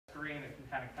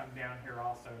kind of come down here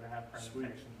also to have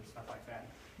presentations and stuff like that.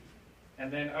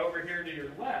 And then over here to your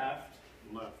left,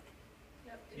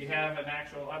 you have an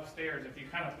actual upstairs. If you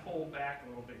kind of pull back a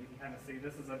little bit, you can kind of see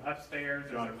this is an upstairs.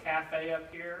 There's a cafe up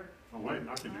here. Oh wait,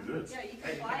 I can do this. Yeah, you And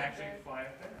can you fly can up actually there. fly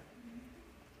up there.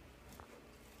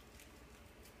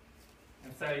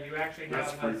 And so you actually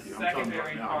have a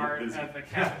secondary part of the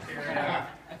cafeteria.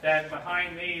 That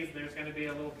behind these, there's going to be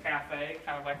a little cafe,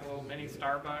 kind of like a little mini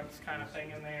Starbucks kind of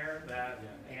thing in there.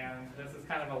 And this is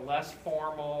kind of a less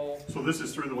formal. So this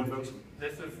is through the windows?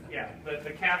 This is, yeah,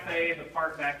 the cafe, the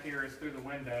part back here is through the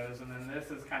windows, and then this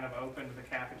is kind of open to the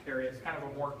cafeteria. It's kind of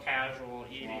a more casual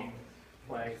eating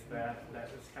place that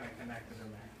is kind of connected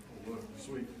in there. Oh,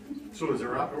 sweet. So is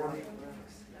there outdoor?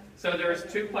 So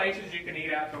there's two places you can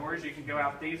eat outdoors. You can go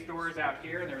out these doors out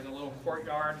here. There's a little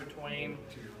courtyard between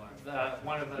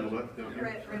one of the.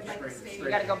 Right by the stage. You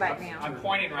got to go back now. I'm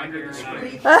pointing right here. It's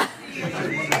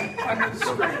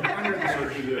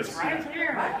right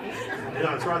here.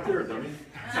 Yeah, it's right there, dummy.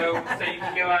 So you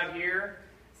can go out here.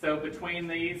 So between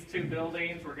these two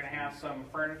buildings, we're going to have some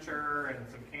furniture and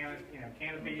some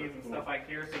canopies and stuff like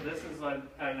here. So this is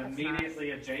an immediately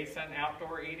adjacent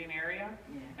outdoor eating area.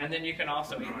 And then you can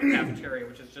also eat in the cafeteria,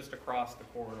 which is just across the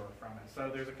corridor from it. So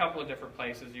there's a couple of different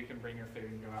places you can bring your food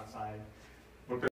and go outside